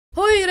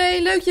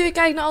Hey, leuk dat je weer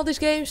kijkt naar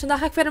ALTIJD. Vandaag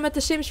ga ik verder met de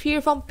Sims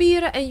 4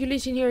 Vampieren. En jullie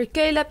zien hier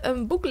Caleb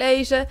een boek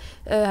lezen.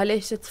 Hij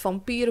leest het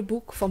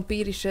Vampierenboek,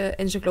 Vampirische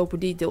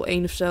Encyclopedie, deel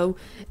 1 of zo.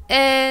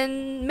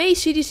 En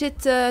Macy die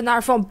zit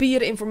naar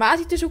vampieren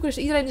informatie te zoeken. Dus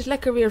iedereen is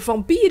lekker weer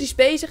vampirisch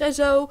bezig en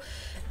zo.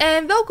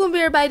 En welkom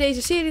weer bij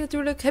deze serie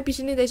natuurlijk. Heb je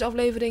zin in deze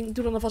aflevering?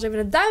 Doe dan alvast even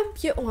een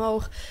duimpje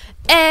omhoog.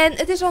 En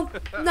het is al,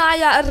 nou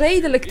ja, een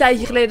redelijk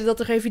tijdje geleden dat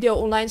er geen video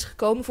online is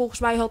gekomen. Volgens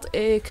mij had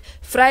ik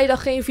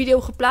vrijdag geen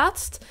video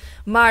geplaatst.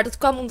 Maar dat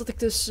kwam omdat ik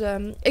dus...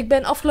 ik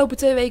ben afgelopen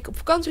 2 weken op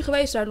vakantie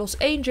geweest naar Los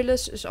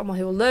Angeles. Dus allemaal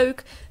heel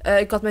leuk.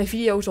 Ik had mijn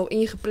video's al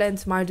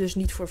ingepland, maar dus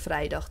niet voor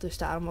vrijdag. Dus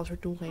daarom was er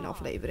toen geen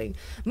aflevering.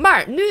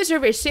 Maar nu is er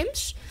weer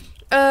Sims.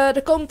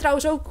 Er komen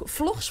trouwens ook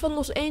vlogs van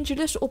Los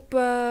Angeles op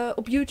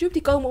YouTube.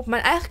 Die komen op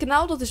mijn eigen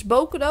kanaal, dat is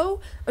Bokado.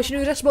 Als je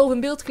nu rechtsboven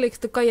in beeld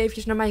klikt, dan kan je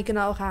eventjes naar mijn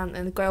kanaal gaan.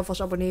 En dan kan je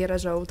alvast abonneren en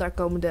zo. Want daar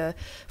komen de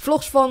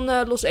vlogs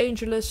van Los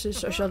Angeles.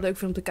 Dus als je dat leuk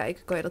vindt om te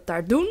kijken, kan je dat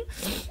daar doen.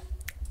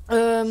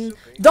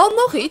 Dan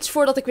nog iets,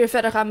 voordat ik weer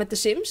verder ga met de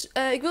Sims.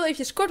 Ik wil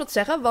eventjes kort wat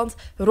zeggen, want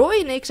Roy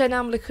en ik zijn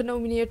namelijk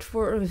genomineerd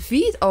voor een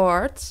VEED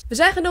Award. We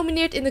zijn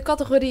genomineerd in de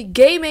categorie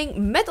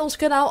gaming met ons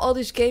kanaal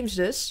ALTISGAMEZ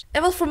dus.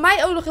 En wat voor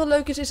mij ook nog heel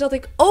leuk is dat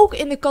ik ook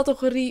in de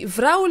categorie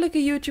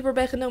vrouwelijke YouTuber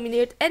ben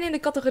genomineerd en in de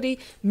categorie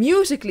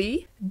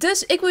Musical.ly.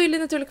 Dus ik wil jullie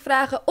natuurlijk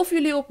vragen of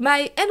jullie op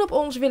mij en op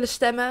ons willen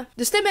stemmen.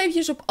 Dus stem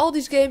eventjes op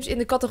ALTISGAMEZ in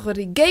de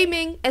categorie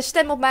gaming en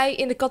stem op mij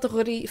in de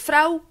categorie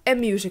vrouw en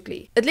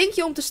Musical.ly. Het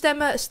linkje om te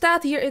stemmen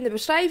staat hier in de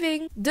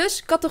beschrijving.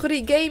 Dus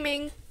categorie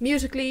gaming,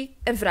 Musical.ly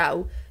en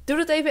vrouw. Doe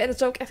dat even en dat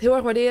zou ik echt heel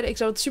erg waarderen. Ik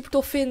zou het super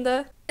tof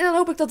vinden. En dan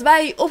hoop ik dat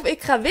wij of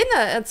ik ga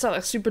winnen. Het zou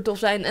echt super tof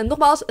zijn. En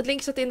nogmaals, het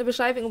link staat in de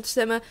beschrijving om te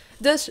stemmen.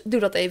 Dus doe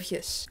dat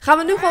eventjes. Gaan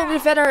we nu gewoon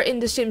weer verder in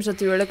de Sims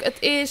natuurlijk. Het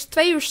is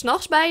 2 uur 's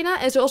nachts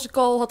bijna. En zoals ik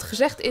al had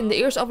gezegd in de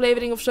eerste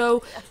aflevering of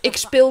zo. Ik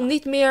speel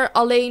niet meer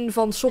alleen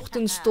van 's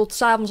ochtends tot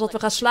 's avonds dat we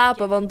gaan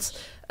slapen. Want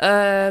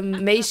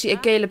Macy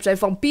en Caleb zijn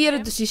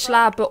vampieren. Dus die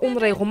slapen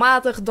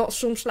onregelmatig.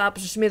 Soms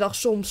slapen ze 's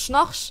middags, soms 's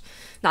nachts.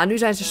 Nou, nu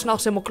zijn ze 's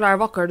nachts helemaal klaar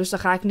wakker. Dus dan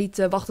ga ik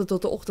niet wachten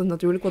tot de ochtend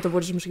natuurlijk. Want dan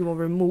worden ze misschien wel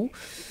weer moe.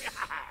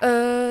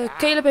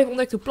 Caleb heeft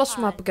ontdekt hoe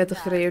plasmapakketten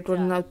gecreëerd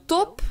worden. Nou,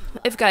 top.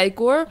 Even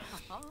kijken hoor.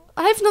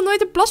 Hij heeft nog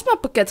nooit een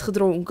plasmapakket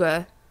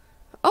gedronken.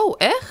 Oh,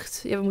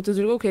 echt? Ja, we moeten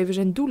natuurlijk ook even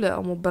zijn doelen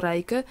allemaal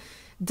bereiken.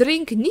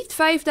 Drink niet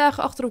 5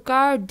 dagen achter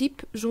elkaar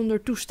diep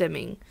zonder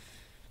toestemming.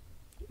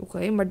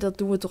 Oké, maar dat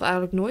doen we toch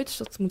eigenlijk nooit. Dus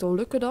dat moet wel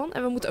lukken dan.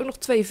 En we moeten ook nog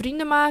 2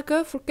 vrienden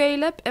maken voor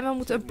Caleb. En we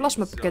moeten een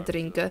plasmapakket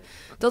drinken.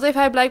 Dat heeft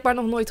hij blijkbaar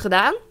nog nooit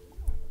gedaan.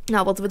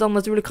 Nou, wat we dan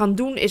natuurlijk gaan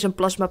doen is een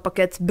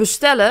plasmapakket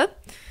bestellen.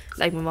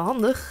 Lijkt me wel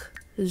handig.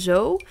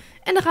 Zo.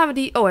 En dan gaan we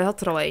die... Oh, hij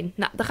had er al 1.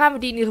 Nou, dan gaan we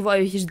die in ieder geval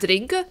eventjes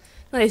drinken.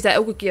 Dan heeft hij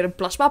ook een keer een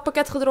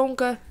plasmapakket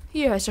gedronken.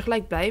 Hier, hij is er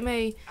gelijk blij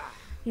mee.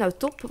 Nou,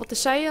 top. Wat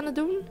is zij aan het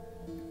doen?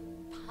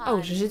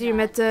 Oh, ze zit hier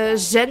met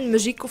zen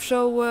muziek of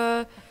zo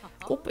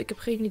op. Ik heb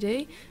geen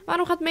idee.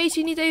 Waarom gaat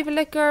Macy niet even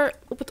lekker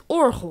op het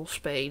orgel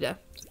spelen?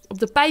 Op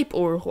de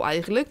pijporgel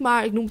eigenlijk.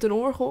 Maar ik noem het een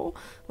orgel.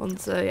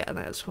 Want ja,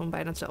 nou, dat is gewoon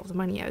bijna hetzelfde.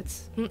 Maakt niet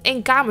uit.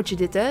 Eén kamertje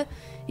dit, hè.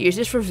 Hier is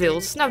dus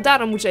verveeld. Nou,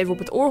 daarom moet ze even op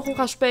het orgel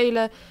gaan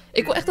spelen.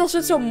 Ik wil echt als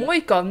het zo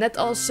mooi kan. Net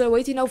als, hoe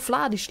heet hij nou?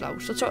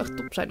 Vladislaus. Dat zou echt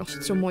top zijn als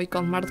het zo mooi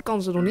kan. Maar dat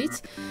kan ze nog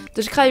niet.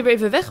 Dus ik ga hier weer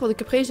even weg. Want ik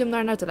heb geen zin om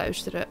daar naar te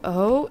luisteren.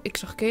 Oh, ik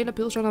zag Caleb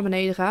heel zo naar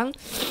beneden gaan.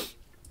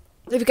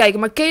 Even kijken.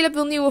 Maar Caleb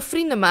wil nieuwe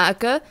vrienden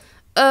maken.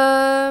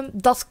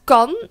 Dat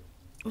kan.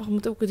 Wacht, we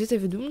moeten ook dit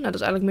even doen. Nou, dat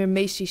is eigenlijk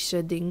meer Macy's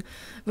ding.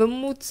 We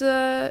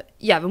moeten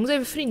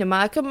even vrienden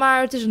maken.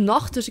 Maar het is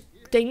nacht, dus ik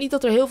denk niet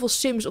dat er heel veel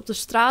Sims op de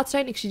straat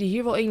zijn. Ik zie er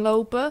hier wel 1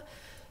 lopen.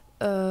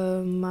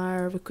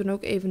 Maar we kunnen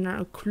ook even naar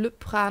een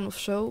club gaan of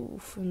zo.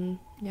 Of een...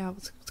 Ja,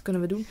 wat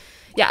kunnen we doen?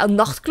 Ja, een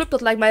nachtclub.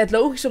 Dat lijkt mij het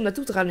logisch om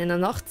naartoe te gaan in de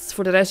nacht.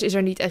 Voor de rest is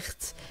er niet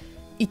echt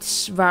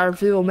iets waar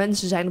veel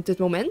mensen zijn op dit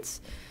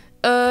moment.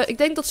 Ik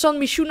denk dat San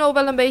Myshuno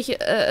wel een beetje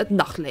het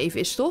nachtleven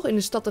is, toch? In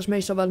de stad is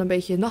meestal wel een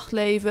beetje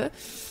nachtleven.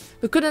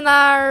 We kunnen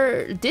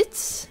naar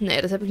dit.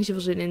 Nee, dat heb ik niet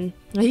zoveel zin in.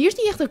 Hier is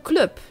niet echt een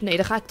club. Nee,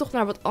 dan ga ik toch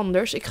naar wat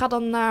anders. Ik ga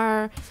dan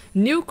naar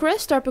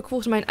Newcrest. Daar heb ik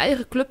volgens mij een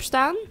eigen club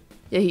staan.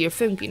 Ja, hier,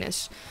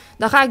 Funkiness.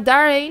 Dan ga ik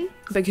daarheen.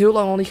 Daar ben ik heel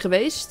lang al niet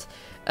geweest.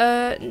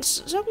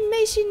 Zal ik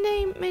Macy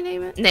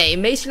meenemen? Nee,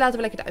 Macy laten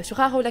we lekker thuis. We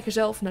gaan gewoon lekker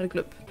zelf naar de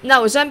club.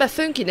 Nou, we zijn bij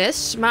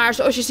Funkiness. Maar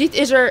zoals je ziet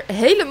is er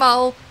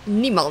helemaal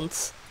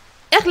niemand.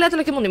 Echt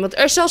letterlijk helemaal niemand.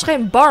 Er is zelfs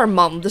geen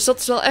barman. Dus dat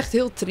is wel echt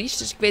heel triest.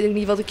 Dus ik weet ook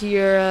niet wat ik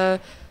hier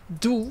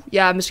doe.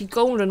 Ja, misschien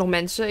komen er nog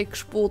mensen. Ik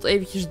spoel het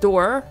eventjes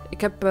door.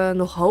 Ik heb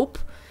nog hoop.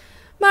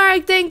 Maar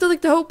ik denk dat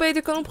ik de hoop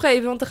beter kan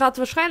opgeven. Want er gaat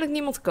waarschijnlijk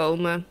niemand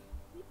komen.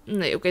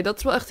 Nee, oké, dat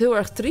is wel echt heel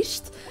erg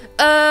triest.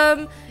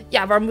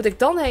 Ja, waar moet ik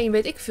dan heen?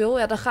 Weet ik veel.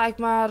 Ja, dan ga ik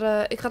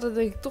maar... ik ga dan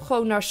denk ik toch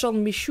gewoon naar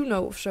San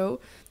Myshuno of zo.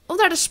 Of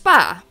naar de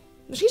spa.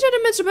 Misschien zijn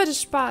er mensen bij de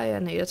spa. Ja,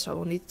 nee, dat zou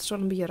wel niet. Dat is wel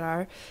een beetje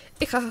raar.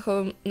 Ik ga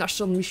gewoon naar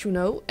San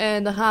Myshuno.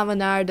 En dan gaan we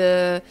naar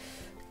de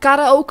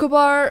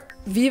karaokebar.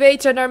 Wie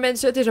weet zijn daar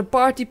mensen. Het is een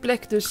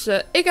partyplek. Dus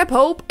ik heb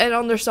hoop. En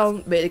anders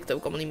dan weet ik het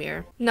ook allemaal niet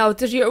meer. Nou,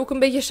 het is hier ook een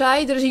beetje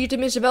saai. Er is hier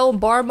tenminste wel een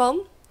barman.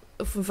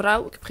 of een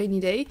vrouw, ik heb geen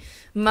idee.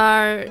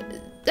 Maar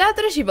ja,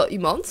 er is hier wel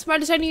iemand. Maar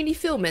er zijn hier niet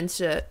veel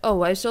mensen. Oh,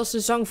 hij heeft zelfs de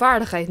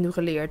zangvaardigheid nu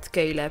geleerd,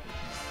 Caleb.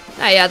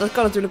 Nou ja, dat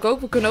kan natuurlijk ook.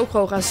 We kunnen ook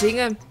gewoon gaan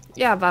zingen.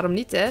 Ja, waarom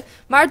niet, hè?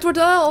 Maar het wordt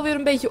wel alweer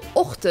een beetje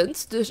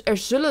ochtend. Dus er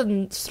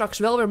zullen straks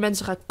wel weer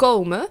mensen gaan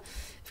komen.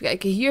 Even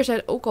kijken, hier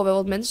zijn ook al wel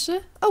wat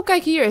mensen. Oh,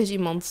 kijk, hier is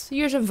iemand.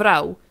 Hier is een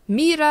vrouw.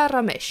 Mira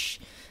Ramesh.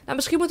 Nou,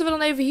 misschien moeten we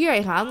dan even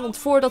hierheen gaan. Want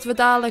voordat we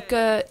dadelijk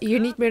hier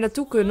niet meer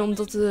naartoe kunnen,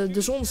 omdat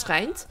de zon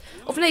schijnt.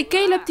 Of nee,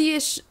 Caleb die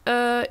is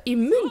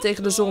immuun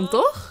tegen de zon,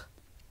 toch?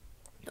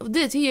 Of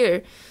dit,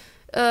 hier.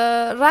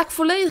 Raak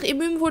volledig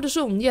immuun voor de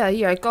zon. Ja,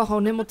 hier, hij kan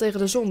gewoon helemaal tegen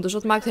de zon. Dus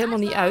dat maakt helemaal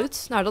niet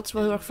uit. Nou, dat is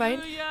wel heel erg fijn.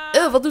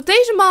 Wat doet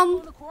deze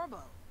man?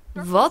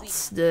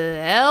 Wat de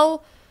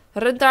hel?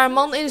 Rent daar een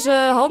man in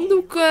zijn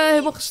handdoek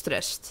helemaal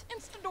gestrest.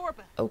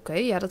 Oké,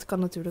 ja, dat kan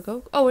natuurlijk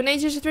ook. Oh,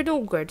 ineens is het weer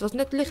donker. Het was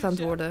net licht aan het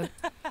worden.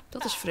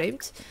 Dat is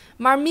vreemd.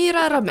 Maar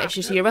Mira Ramesh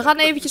is hier. We gaan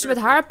eventjes met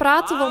haar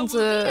praten, want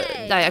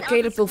nou ja,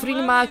 Caleb wil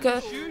vrienden maken.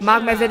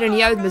 Maakt mij verder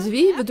niet uit met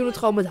wie. We doen het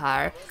gewoon met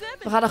haar.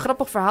 We gaan een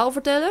grappig verhaal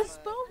vertellen.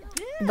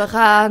 We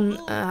gaan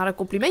haar een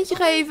complimentje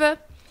geven.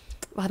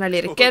 We gaan haar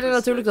leren kennen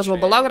natuurlijk. Dat is wel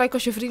belangrijk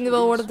als je vrienden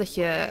wil worden. Dat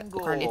je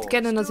elkaar leert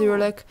kennen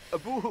natuurlijk.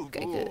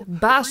 Kijk,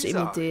 baas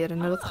imiteren.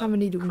 Nou, dat gaan we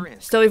niet doen.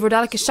 Stel je voor,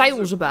 dadelijk is zij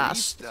onze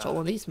baas. Dat zal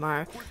wel niet,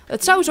 maar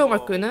het zou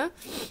zomaar kunnen.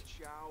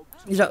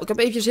 Zo, ik heb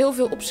eventjes heel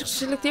veel opties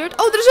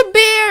geselecteerd. Oh, er is een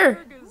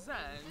beer!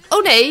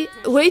 Oh nee,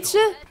 hoe heet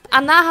ze?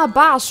 Anaha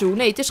Basu.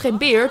 Nee, het is geen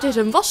beer, het is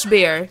een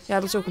wasbeer. Ja,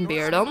 dat is ook een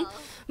beer dan.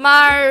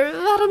 Maar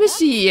waarom is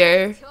die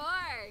hier?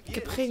 Ik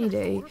heb geen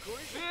idee.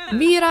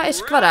 Mira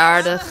is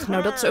kwaadaardig.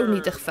 Nou, dat is ook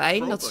niet echt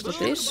fijn dat ze dat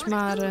is,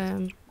 maar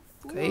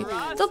oké.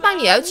 Dat maakt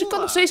niet uit, ze kan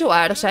nog steeds zo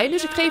aardig zijn,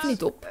 dus ik geef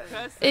niet op.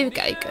 Even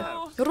kijken.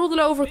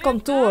 Roddelen over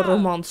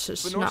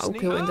kantoorromances. Nou, ook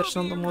heel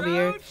interessant allemaal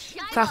weer.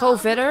 Ik ga gewoon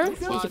verder.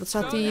 Jeetje, wat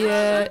staat die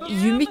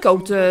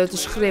Yumiko te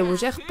schreeuwen,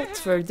 zeg.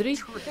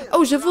 Potverdrie.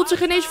 Oh, ze voelt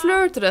zich ineens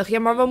flirterig. Ja,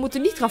 maar we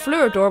moeten niet gaan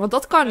flirten hoor, want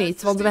dat kan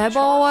niet. Want we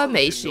hebben al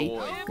Macy.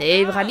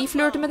 Nee, we gaan niet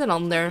flirten met een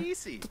ander.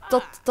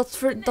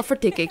 Dat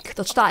vertik ik.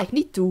 Dat sta ik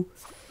niet toe.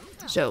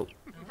 Zo.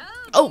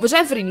 Oh, we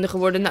zijn vrienden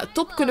geworden. Nou,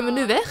 top, kunnen we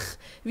nu weg?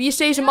 Wie is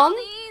deze man?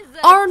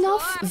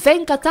 Arnav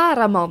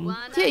Venkataraman.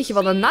 Jeetje,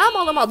 wat een naam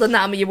allemaal. De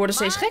namen hier worden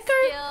steeds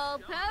gekker.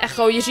 Echt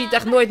gewoon, je ziet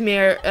echt nooit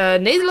meer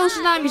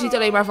Nederlandse namen. Je ziet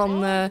alleen maar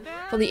van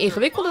die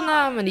ingewikkelde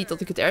namen. Niet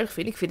dat ik het erg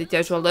vind. Ik vind het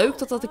juist wel leuk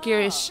dat dat een keer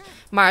is.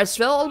 Maar het is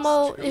wel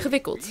allemaal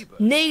ingewikkeld.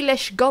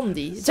 Neelesh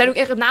Gandhi. Het zijn ook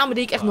echt namen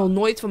die ik echt nog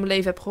nooit van mijn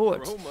leven heb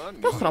gehoord.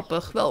 Wel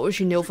grappig. Wel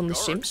origineel van de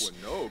Sims.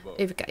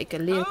 Even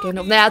kijken, leren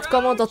kennen. Of, nou ja, het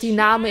kan wel dat die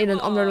namen in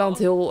een ander land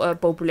heel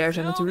populair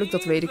zijn natuurlijk.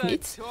 Dat weet ik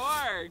niet.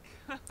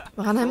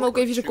 We gaan hem ook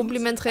even een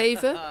compliment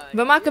geven.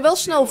 We maken wel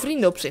snel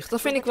vrienden op zich.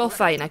 Dat vind ik wel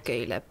fijn aan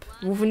Caleb.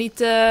 We hoeven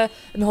niet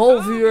een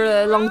half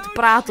uur lang te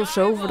praten of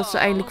zo, voordat ze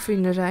eindelijk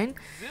vrienden zijn.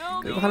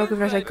 We gaan ook even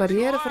naar zijn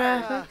carrière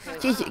vragen.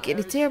 Jeetje, ik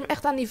irriteer me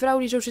echt aan die vrouw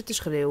die zo zit te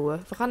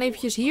schreeuwen. We gaan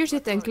eventjes hier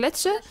zitten en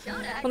kletsen.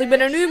 Want ik ben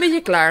er nu een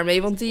beetje klaar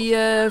mee. Want die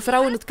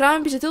vrouw in het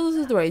kraampje zit heel de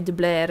tijd doorheen te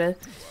blaren.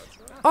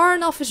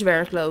 Arnav is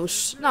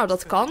werkloos. Nou,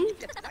 dat kan.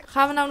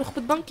 Gaan we nou nog op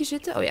het bankje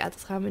zitten? Oh ja,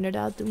 dat gaan we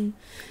inderdaad doen.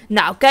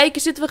 Nou,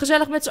 kijken, zitten we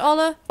gezellig met z'n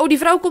allen. Oh, die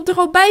vrouw komt er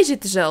gewoon bij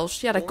zitten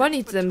zelfs. Ja, dat kan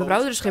niet,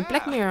 mevrouw. Er is geen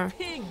plek meer.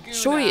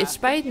 Sorry, het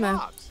spijt me.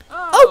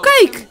 Oh,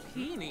 kijk!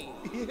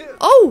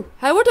 Oh,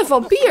 hij wordt een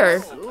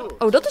vampier.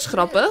 Oh, dat is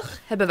grappig.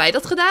 Hebben wij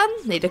dat gedaan?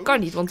 Nee, dat kan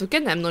niet, want we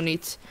kennen hem nog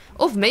niet.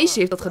 Of Macy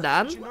heeft dat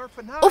gedaan.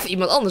 Of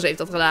iemand anders heeft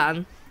dat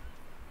gedaan.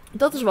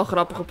 Dat is wel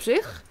grappig op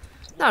zich.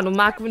 Nou, dan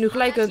maken we nu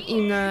gelijk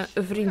een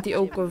vriend die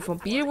ook een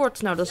vampier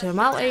wordt. Nou, dat is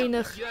helemaal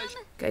enig.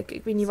 Kijk,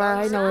 ik weet niet waar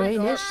hij nou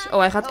heen is. Oh,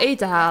 hij gaat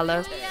eten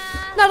halen.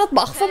 Nou, dat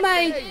mag van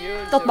mij.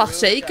 Dat mag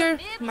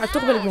zeker. Maar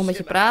toch wil ik nog met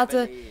je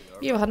praten.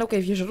 Hier, we gaan ook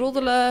eventjes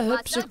roddelen.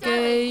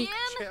 Hupsakee.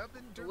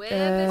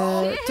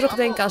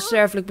 Terugdenken aan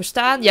sterfelijk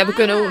bestaan. Ja, we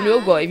kunnen nu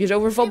ook wel eventjes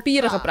over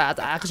vampieren gaan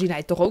praten. Aangezien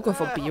hij toch ook een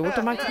vampier wordt,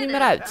 dan maakt het niet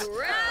meer uit.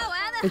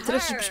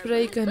 Interesses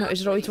bespreken. Nou,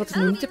 is er al iets wat ik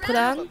nog niet heb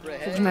gedaan?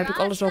 Volgens mij heb ik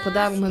alles al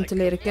gedaan om hem te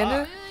leren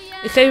kennen.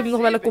 Ik geef hem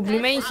nog wel een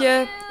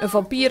complimentje. Een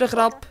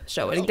vampierengrap.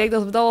 Zo, en ik denk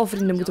dat we dan wel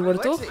vrienden moeten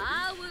worden, toch?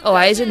 Oh,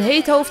 hij is een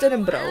heet hoofd en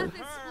een bro.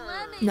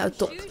 Nou,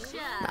 top.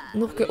 Nou,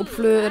 nog een keer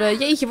opfleuren.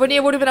 Jeetje,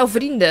 wanneer worden we nou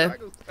vrienden?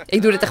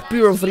 Ik doe dit echt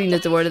puur om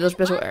vrienden te worden. Dat is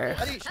best wel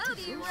erg.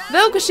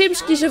 Welke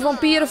Sims kiezen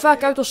vampieren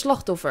vaak uit als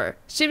slachtoffer?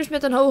 Sims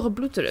met een hoge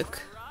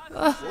bloeddruk.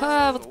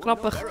 Wat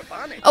grappig.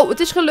 Oh, het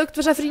is gelukt.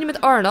 We zijn vrienden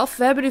met Arnav.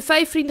 We hebben nu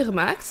 5 vrienden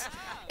gemaakt.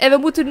 En we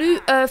moeten nu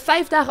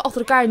 5 dagen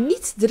achter elkaar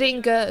niet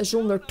drinken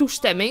zonder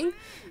toestemming.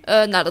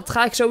 Nou, dat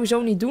ga ik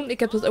sowieso niet doen. Ik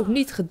heb dat ook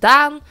niet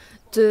gedaan.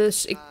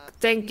 Dus ik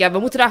denk, ja, we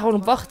moeten daar gewoon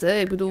op wachten.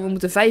 Ik bedoel, we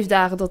moeten 5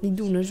 dagen dat niet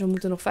doen. Dus we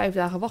moeten nog 5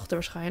 dagen wachten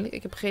waarschijnlijk.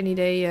 Ik heb geen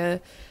idee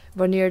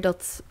wanneer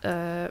dat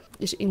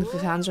is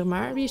ingegaan, zeg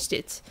maar. Wie is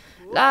dit?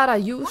 Lara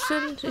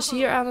Houston is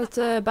hier aan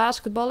het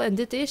basketballen. En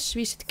dit is,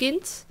 wie is het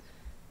kind?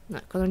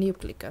 Nou, ik kan er niet op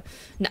klikken.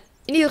 Nou,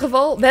 in ieder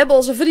geval, we hebben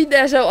onze vrienden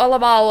en zo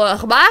allemaal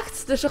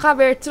gemaakt. Dus we gaan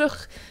weer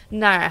terug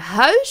naar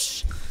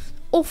huis.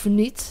 Of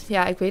niet.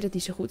 Ja, ik weet het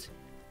niet zo goed.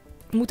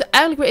 We moeten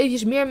eigenlijk weer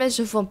eventjes meer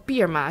mensen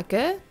vampier maken,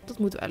 hè? Dat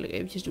moeten we eigenlijk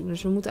eventjes doen.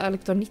 Dus we moeten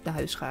eigenlijk dan niet naar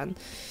huis gaan.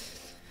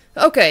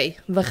 Oké,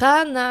 we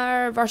gaan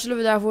naar... Waar zullen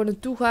we daarvoor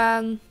naartoe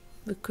gaan?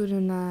 We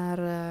kunnen naar...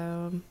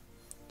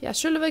 Ja,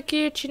 zullen we een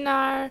keertje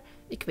naar...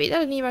 Ik weet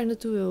eigenlijk niet waar ik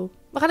naartoe wil.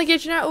 We gaan een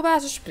keertje naar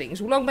Oasis Springs.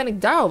 Hoe lang ben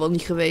ik daar al wel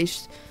niet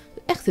geweest?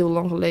 Echt heel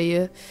lang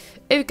geleden.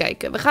 Even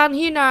kijken. We gaan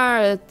hier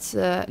naar het...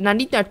 nou,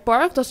 niet naar het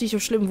park. Dat is niet zo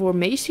slim voor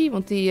Macy,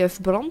 want die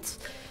verbrandt.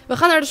 We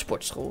gaan naar de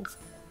sportschool.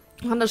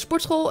 We gaan naar de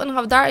sportschool en dan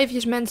gaan we daar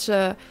eventjes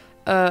mensen...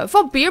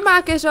 vampier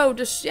maken en zo.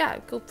 Dus ja,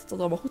 ik hoop dat dat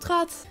allemaal goed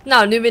gaat.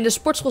 Nou, nu we in de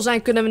sportschool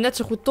zijn, kunnen we net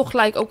zo goed toch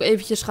gelijk ook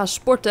eventjes gaan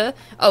sporten.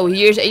 Oh,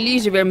 hier is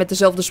Elise weer met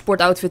dezelfde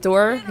sportoutfit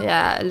hoor.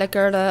 Ja,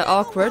 lekker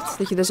awkward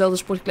dat je dezelfde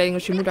sportkleding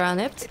als je moeder aan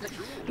hebt.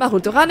 Maar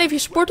goed, we gaan even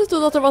sporten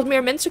totdat er wat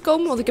meer mensen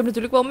komen. Want ik heb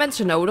natuurlijk wel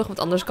mensen nodig, want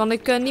anders kan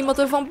ik niemand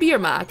een vampier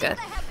maken.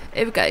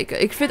 Even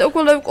kijken. Ik vind het ook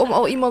wel leuk om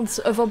al iemand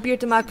een vampier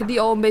te maken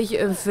die al een beetje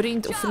een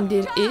vriend of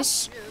vriendin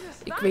is.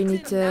 Ik weet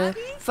niet,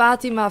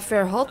 Fatima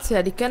Verhat,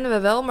 ja die kennen we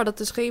wel, maar dat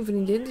is geen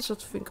vriendin, dus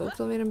dat vind ik ook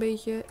dan weer een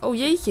beetje... Oh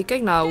jeetje,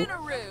 kijk nou,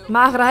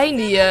 Magere Hein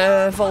die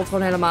valt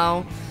gewoon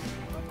helemaal.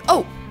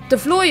 Oh, de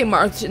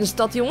vlooienmarkt is in de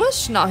stad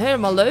jongens, nou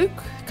helemaal leuk.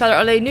 Ik ga er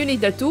alleen nu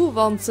niet naartoe,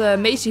 want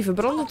Macy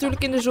verbrandt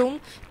natuurlijk in de zon.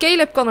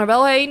 Caleb kan er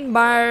wel heen,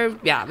 maar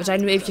ja, we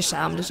zijn nu eventjes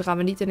samen, dus dan gaan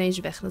we niet ineens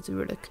weg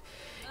natuurlijk.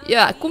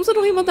 Ja, komt er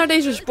nog iemand naar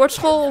deze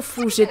sportschool of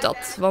hoe zit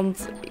dat?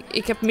 Want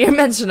ik heb meer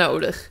mensen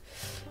nodig.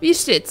 Wie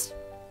is dit?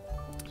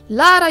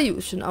 Lara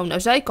Houston. Oh, nou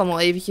zij kan wel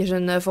eventjes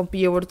een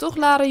vampier worden, toch?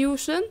 Lara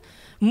Houston.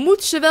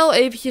 Moet ze wel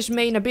eventjes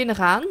mee naar binnen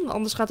gaan.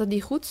 Anders gaat het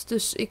niet goed.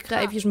 Dus ik ga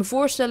eventjes me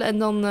voorstellen en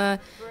dan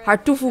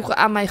haar toevoegen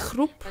aan mijn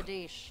groep.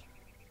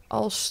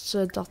 Als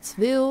ze dat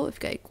wil. Even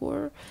kijken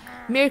hoor.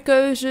 Meer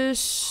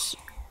keuzes.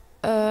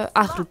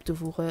 Aan groep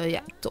toevoegen.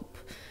 Ja,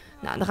 top.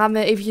 Nou, dan gaan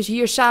we eventjes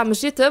hier samen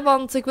zitten.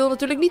 Want ik wil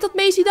natuurlijk niet dat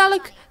Macy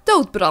dadelijk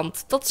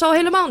doodbrandt. Dat zou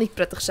helemaal niet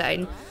prettig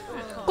zijn.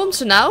 Komt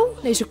ze nou?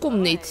 Nee, ze komt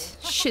niet.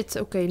 Shit,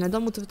 oké. Nou,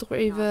 dan moeten we toch weer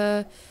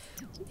even...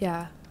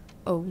 Ja.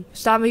 Oh,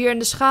 staan we hier in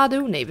de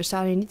schaduw? Nee, we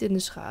staan hier niet in de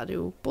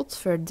schaduw.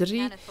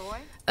 Potverdrie.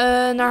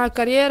 Naar haar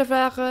carrière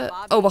vragen.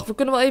 Oh, wacht. We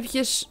kunnen wel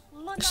eventjes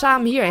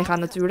samen hierheen gaan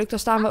natuurlijk. Dan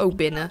staan we ook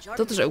binnen.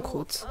 Dat is ook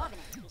goed.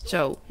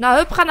 Zo. Nou,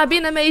 hup, ga naar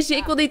binnen, Macy.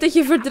 Ik wil niet dat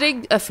je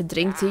verdrinkt.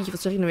 Verdrinkt,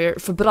 wat zeg ik nou weer?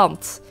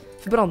 Verbrandt.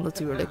 Verbrandt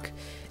natuurlijk.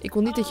 Ik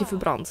wil niet dat je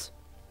verbrandt.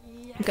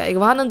 Kijk,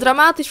 we gaan een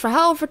dramatisch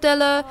verhaal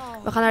vertellen.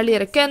 We gaan haar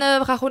leren kennen.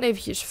 We gaan gewoon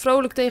eventjes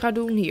vrolijk tegen haar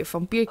doen. Hier,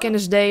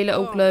 vampierkennis delen,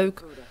 ook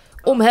leuk.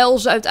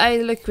 Omhelzen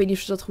uiteindelijk. Ik weet niet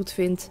of ze dat goed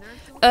vindt.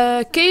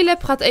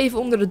 Caleb gaat even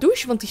onder de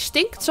douche, want die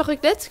stinkt, zag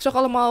ik net. Ik zag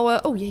allemaal...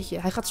 oh jeetje,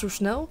 hij gaat zo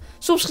snel.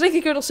 Soms schrik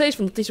ik er nog steeds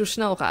van dat hij zo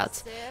snel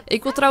gaat.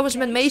 Ik wil trouwens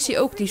met Macy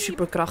ook die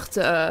superkracht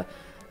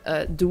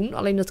doen.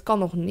 Alleen dat kan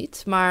nog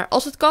niet. Maar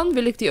als het kan,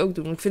 wil ik die ook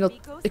doen. Ik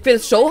vind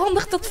het zo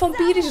handig dat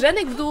vampieren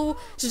rennen. Ik bedoel,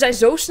 ze zijn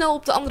zo snel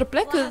op de andere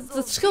plekken.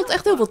 Dat scheelt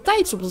echt heel veel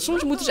tijd soms.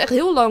 Soms moeten ze echt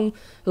heel lang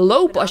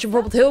lopen. Als je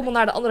bijvoorbeeld helemaal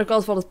naar de andere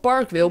kant van het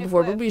park wil,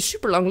 bijvoorbeeld, moet je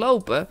super lang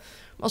lopen.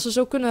 Maar als ze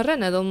zo kunnen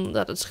rennen, dan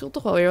dat scheelt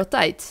toch wel weer wat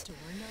tijd.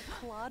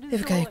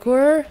 Even kijken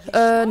hoor.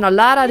 Nou,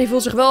 Lara die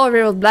voelt zich wel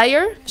weer wat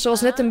blijer. Ze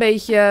was net een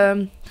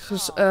beetje,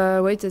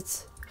 hoe heet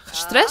het,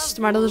 gestrest.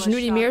 Maar dat is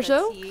nu niet meer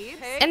zo.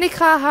 En ik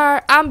ga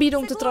haar aanbieden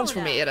om te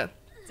transformeren.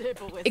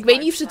 Ik weet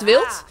niet of ze het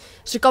wilt.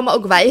 Ze kan me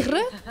ook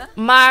weigeren.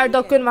 Maar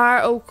dan kunnen we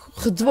haar ook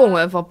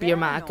gedwongen een vampier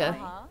maken.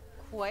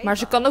 Maar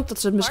ze kan ook dat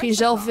ze het misschien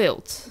zelf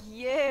wilt.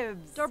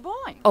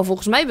 Oh,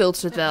 volgens mij wilt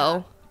ze het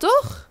wel.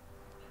 Toch?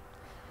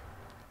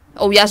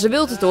 Oh ja, ze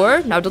wilt het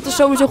hoor. Nou, dat is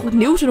sowieso goed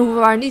nieuws. Dan hoeven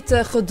we haar niet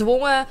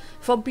gedwongen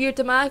vampier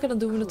te maken. Dan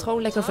doen we het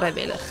gewoon lekker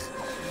vrijwillig.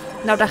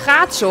 Nou, daar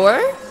gaat ze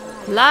hoor.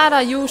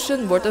 Lara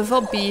Houston wordt een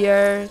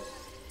vampier.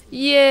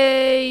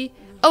 Yay.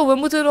 Oh, we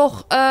moeten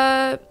nog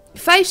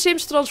 5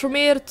 sims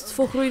transformeren tot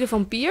volgroeide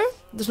vampier.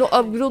 Dus nog,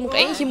 ik bedoel, nog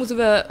eentje moeten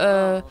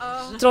we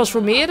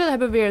transformeren. Dan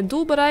hebben we weer een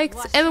doel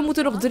bereikt. En we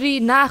moeten nog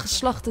 3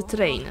 nageslachten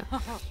trainen.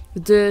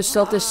 Dus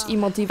dat is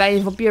iemand die wij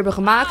een vampier hebben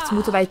gemaakt.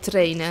 Moeten wij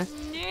trainen.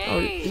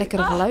 Oh,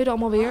 lekkere geluiden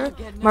allemaal weer.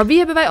 Maar wie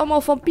hebben wij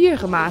allemaal vampier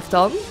gemaakt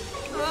dan?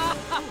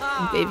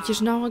 Moet ik eventjes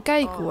nou gaan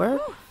kijken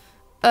hoor.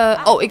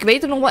 Oh, ik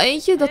weet er nog wel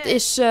eentje. Dat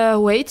is,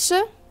 hoe heet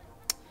ze?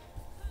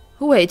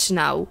 Hoe heet ze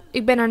nou?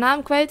 Ik ben haar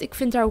naam kwijt. Ik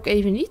vind haar ook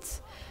even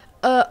niet.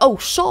 Oh,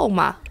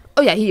 Salma.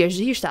 Oh ja,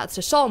 hier staat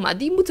ze. Salma.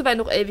 Die moeten wij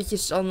nog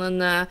eventjes dan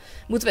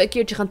moeten we een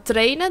keertje gaan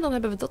trainen. Dan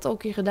hebben we dat al een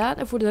keer gedaan.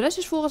 En voor de rest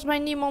is volgens mij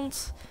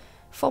niemand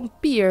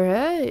vampier,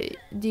 hè?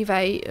 Die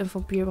wij een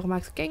vampier hebben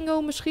gemaakt.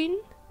 Kengo misschien?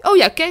 Oh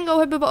ja, Kengo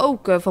hebben we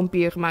ook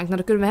vampier gemaakt. Nou,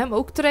 dan kunnen we hem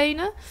ook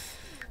trainen.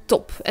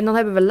 Top. En dan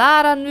hebben we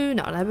Lara nu.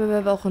 Nou, dan hebben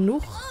we wel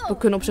genoeg. We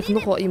kunnen op zich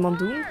nog wel iemand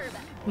doen.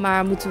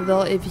 Maar moeten we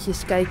wel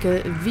eventjes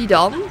kijken wie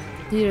dan.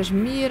 Hier is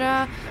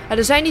Mira. Ja,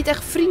 er zijn niet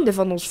echt vrienden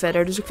van ons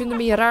verder. Dus ik vind het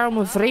een beetje raar om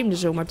een vreemde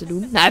zomaar te doen.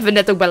 Nou, hebben we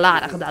net ook bij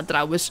Lara gedaan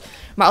trouwens.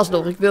 Maar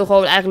alsnog, ik wil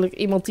gewoon eigenlijk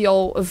iemand die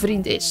al een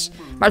vriend is.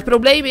 Maar het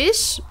probleem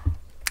is...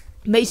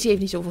 Macy heeft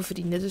niet zoveel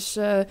vrienden. Dus,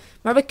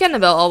 maar we kennen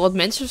wel al wat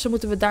mensen. Dus dan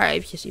moeten we daar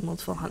eventjes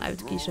iemand van gaan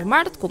uitkiezen.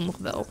 Maar dat komt nog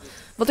wel.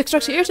 Wat ik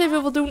straks eerst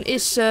even wil doen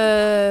is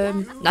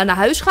naar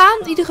huis gaan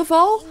in ieder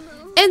geval.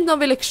 En dan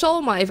wil ik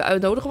Salma even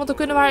uitnodigen. Want dan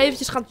kunnen we haar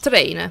eventjes gaan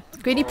trainen.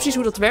 Ik weet niet precies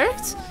hoe dat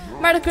werkt.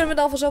 Maar dan kunnen we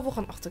dan vanzelf wel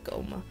gaan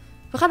achterkomen.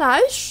 We gaan naar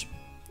huis.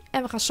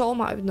 En we gaan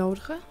Salma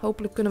uitnodigen.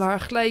 Hopelijk kunnen we haar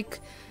gelijk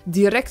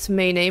direct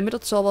meenemen.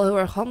 Dat zal wel heel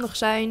erg handig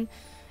zijn.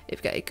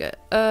 Even kijken.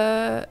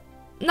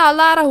 Nou,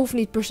 Lara hoeft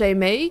niet per se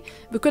mee.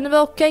 We kunnen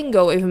wel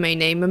Kengo even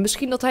meenemen.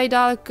 Misschien dat hij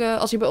dadelijk,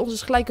 als hij bij ons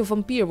is, gelijk een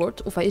vampier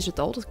wordt. Of hij is het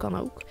al, dat kan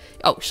ook.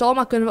 Oh,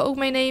 Salma kunnen we ook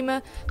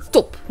meenemen.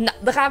 Top. Nou,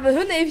 dan gaan we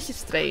hun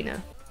eventjes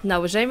trainen.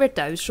 Nou, we zijn weer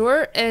thuis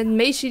hoor. En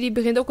Macy die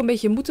begint ook een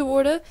beetje moe te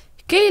worden.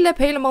 Caleb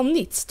helemaal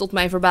niet, tot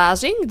mijn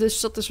verbazing. Dus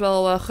dat is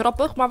wel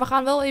grappig. Maar we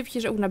gaan wel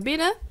eventjes ook naar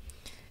binnen.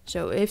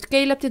 Zo, heeft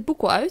Caleb dit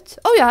boek al uit?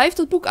 Oh ja, hij heeft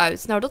dat boek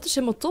uit. Nou, dat is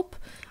helemaal top.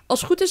 Als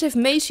het goed is, heeft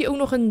Macy ook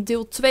nog een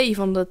deel 2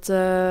 van dat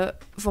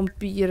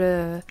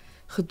vampieren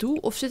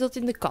gedoe. Of zit dat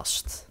in de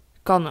kast?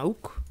 Kan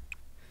ook.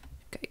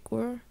 Kijk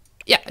hoor.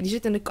 Ja, die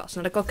zit in de kast.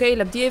 Nou, dan kan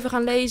Caleb die even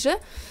gaan lezen.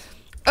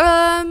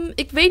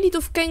 Ik weet niet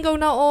of Kengo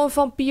nou al een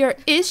vampier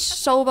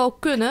is. Zou wel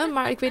kunnen,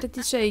 maar ik weet het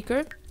niet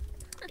zeker.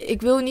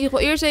 Ik wil in ieder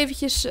geval eerst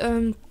eventjes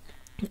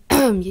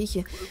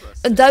jeetje,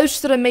 een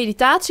duistere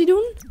meditatie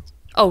doen.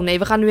 Oh nee,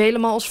 we gaan nu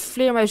helemaal als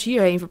vleermuis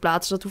hierheen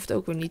verplaatsen. Dat hoeft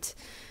ook weer niet.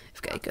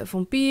 Even kijken,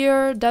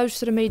 vampier,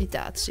 duistere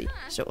meditatie.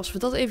 Zo, als we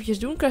dat eventjes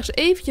doen, krijgen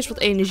ze eventjes wat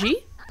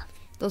energie.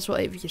 Dat is wel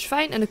eventjes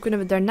fijn. En dan kunnen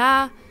we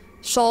daarna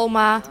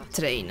Salma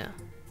trainen.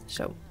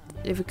 Zo,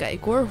 even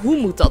kijken hoor. Hoe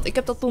moet dat? Ik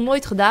heb dat nog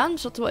nooit gedaan,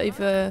 dus dat is wel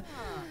even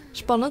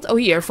spannend. Oh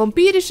hier,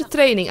 vampirische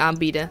training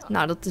aanbieden.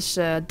 Nou, dat is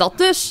dat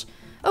dus.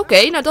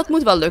 Oké, nou dat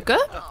moet wel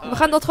lukken. We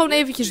gaan dat gewoon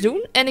eventjes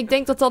doen. En ik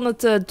denk dat dan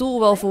het doel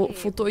wel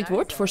voltooid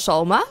wordt voor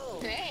Salma.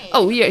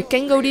 Oh, hier,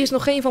 Kengo die is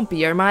nog geen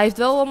vampier. Maar hij heeft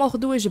wel allemaal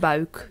gedoe in zijn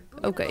buik.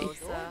 Oké.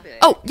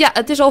 Oh, ja,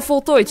 het is al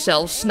voltooid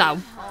zelfs. Nou.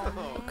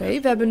 Oké,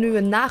 we hebben nu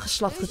een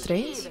nageslacht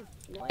getraind.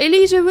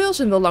 Elise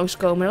Wilson wil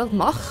langskomen, dat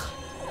mag.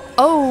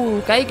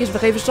 Oh, kijk eens, we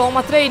geven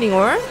Salma training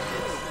hoor.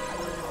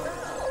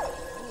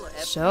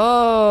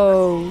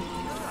 Zo.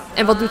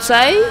 En wat doet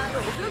zij?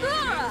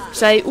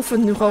 Zij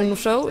oefent nu gewoon of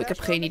zo. Ik heb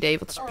geen idee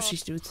wat ze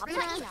precies doet.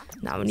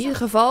 Nou, in ieder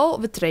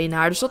geval, we trainen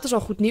haar. Dus dat is al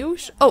goed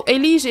nieuws. Oh,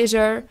 Elise is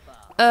er.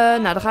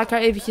 Nou, dan ga ik haar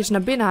eventjes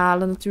naar binnen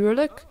halen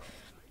natuurlijk.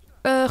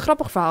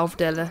 Grappig verhaal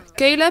vertellen.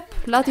 Caleb,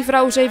 laat die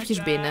vrouw eens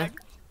eventjes binnen.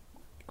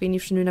 Ik weet niet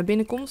of ze nu naar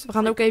binnen komt. We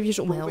gaan ook eventjes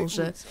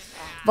omhelzen.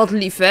 Wat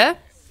lief, hè?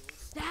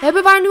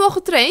 Hebben we haar nu al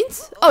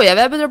getraind? Oh ja, we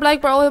hebben er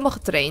blijkbaar al helemaal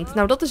getraind.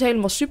 Nou, dat is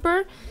helemaal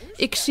super.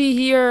 Ik zie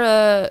hier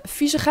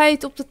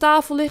viezigheid op de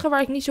tafel liggen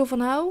waar ik niet zo van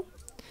hou.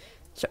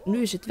 Zo,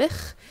 nu is het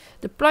weg.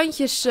 De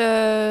plantjes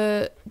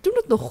doen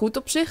het nog goed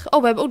op zich. Oh,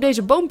 we hebben ook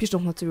deze boompjes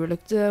nog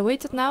natuurlijk. Hoe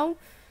heet dat nou?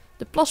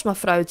 De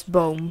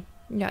plasmafruitboom.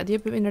 Ja, die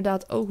hebben we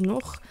inderdaad ook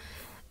nog.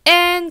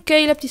 En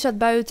Caleb die staat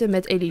buiten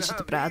met Elise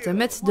te praten.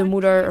 Met de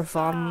moeder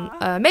van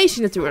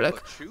Macy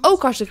natuurlijk.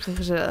 Ook hartstikke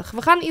gezellig.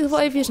 We gaan in ieder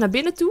geval even naar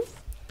binnen toe.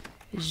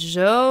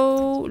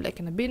 Zo,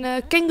 lekker naar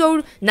binnen.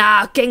 Kengo,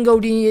 nou, Kengo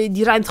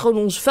die ruimt gewoon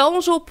onze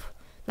vuilnis op.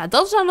 Nou,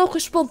 dat is nou nog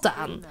eens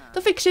spontaan.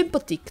 Dat vind ik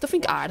sympathiek. Dat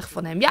vind ik aardig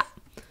van hem, ja.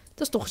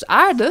 Dat is toch eens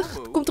aardig.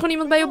 Er komt er gewoon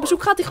iemand bij je op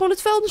bezoek, gaat hij gewoon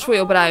het vuilnis voor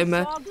je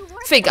opruimen.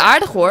 Vind ik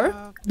aardig hoor.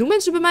 Doen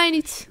mensen bij mij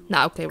niet?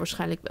 Nou, oké,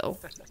 waarschijnlijk wel.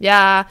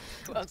 Ja,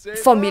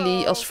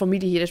 als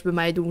familie hier is bij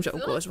mij, doen ze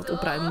ook wel eens wat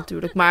opruimen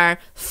natuurlijk.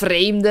 Maar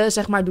vreemden,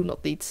 zeg maar, doen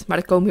dat niet. Maar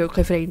er komen hier ook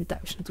geen vreemden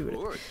thuis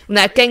natuurlijk.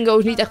 Nou, Kengo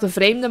is niet echt een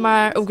vreemde,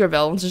 maar ook weer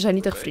wel, want ze zijn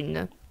niet echt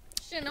vrienden.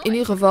 In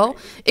ieder geval.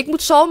 Ik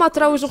moet Salma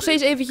trouwens nog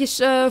steeds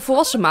eventjes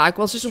volwassen maken,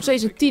 want ze is nog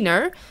steeds een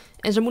tiener.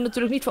 En ze moet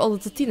natuurlijk niet voor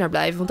altijd een tiener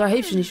blijven, want daar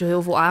heeft ze niet zo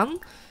heel veel aan.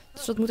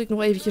 Dus dat moet ik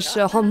nog eventjes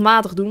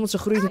handmatig doen, want ze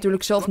groeit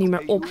natuurlijk zelf niet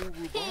meer op.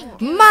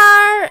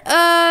 Maar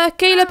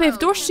Caleb heeft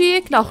dorst, zie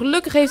ik. Nou,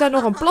 gelukkig heeft hij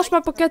nog een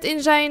plasmapakket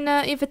in zijn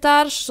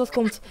inventaris, dus dat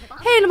komt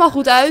helemaal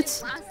goed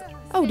uit.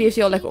 Oh, die heeft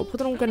hij al lekker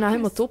opgedronken. Nou,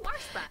 helemaal top.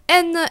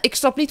 En ik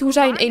snap niet hoe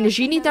zijn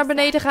energie niet naar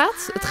beneden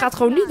gaat. Het gaat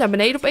gewoon niet naar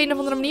beneden op een of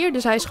andere manier.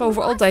 Dus hij is gewoon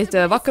voor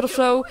altijd wakker of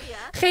zo.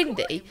 Geen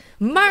idee.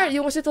 Maar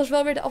jongens, dit was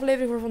wel weer de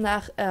aflevering voor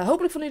vandaag.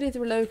 Hopelijk vonden jullie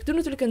dit weer leuk. Doe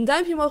natuurlijk een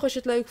duimpje omhoog als je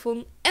het leuk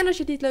vond. En als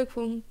je het niet leuk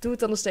vond, doe het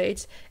dan nog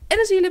steeds. En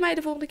dan zien jullie mij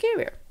de volgende keer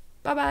weer.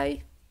 Bye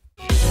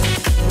bye.